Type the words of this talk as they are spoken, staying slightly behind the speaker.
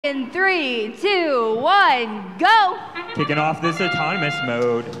In 3, 2, 1, go! Kicking off this autonomous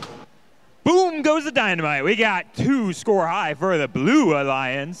mode. Boom goes the dynamite. We got 2 score high for the Blue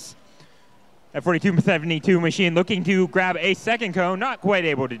Alliance. That 4272 machine looking to grab a second cone. Not quite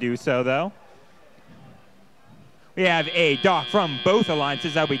able to do so, though. We have a dock from both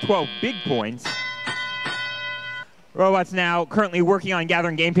alliances. That'll be 12 big points. Robots now currently working on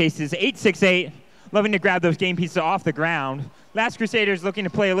gathering game pieces. 868, loving to grab those game pieces off the ground. Last Crusaders looking to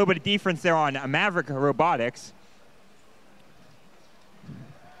play a little bit of defense there on Maverick Robotics.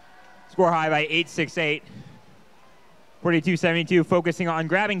 Score high by 868. 4272 focusing on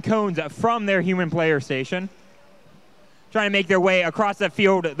grabbing cones from their human player station. Trying to make their way across that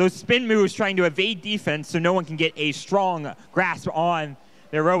field. Those spin moves trying to evade defense so no one can get a strong grasp on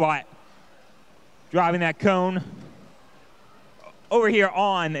their robot. Driving that cone. Over here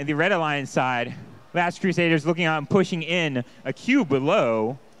on the Red Alliance side, Last Crusaders looking out and pushing in a cube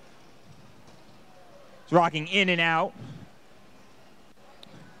below. It's rocking in and out.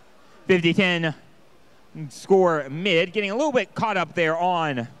 50-10 score mid, getting a little bit caught up there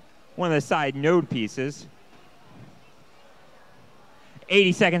on one of the side node pieces.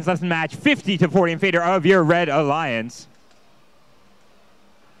 80 seconds left in the match, 50-40 in favor of your Red Alliance.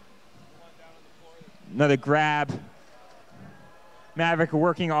 Another grab. Maverick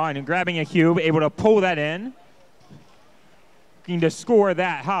working on and grabbing a cube, able to pull that in. Looking to score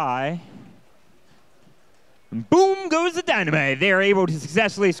that high. And boom goes the dynamite. They are able to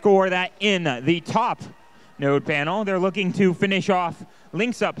successfully score that in the top node panel. They're looking to finish off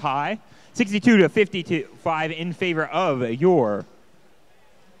links up high. 62-55 in favor of your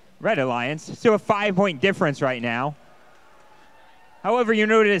Red Alliance. Still a 5-point difference right now. However, you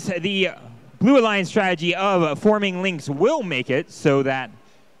notice the Blue Alliance strategy of forming links will make it so that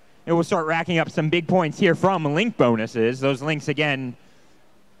it will start racking up some big points here from link bonuses. Those links, again,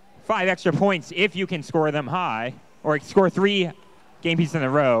 5 extra points if you can score them high, or score 3 game pieces in a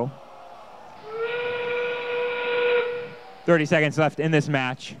row. 30 seconds left in this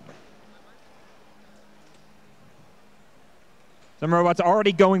match. Some robots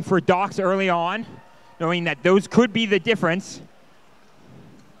already going for docks early on, knowing that those could be the difference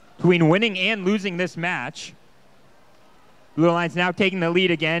between winning and losing this match. Blue Alliance now taking the lead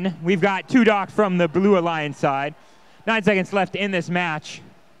again. We've got 2 docks from the Blue Alliance side. 9 seconds left in this match.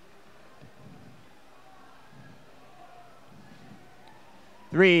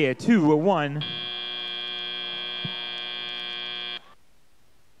 3, 2, 1.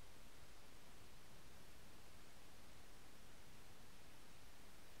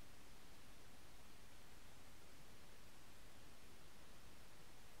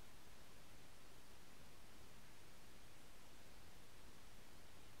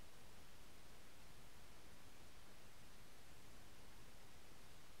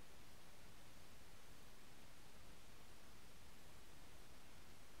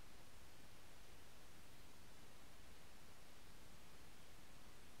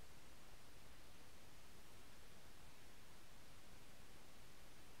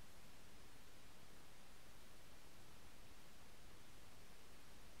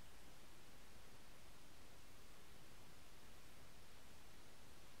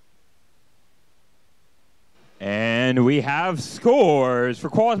 And we have scores for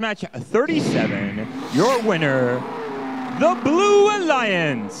Quals match 37. Your winner, the Blue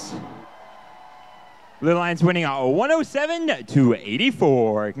Alliance. Blue Alliance winning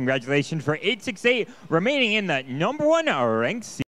 107-84. Congratulations for 868, remaining in the #1 ranked seed.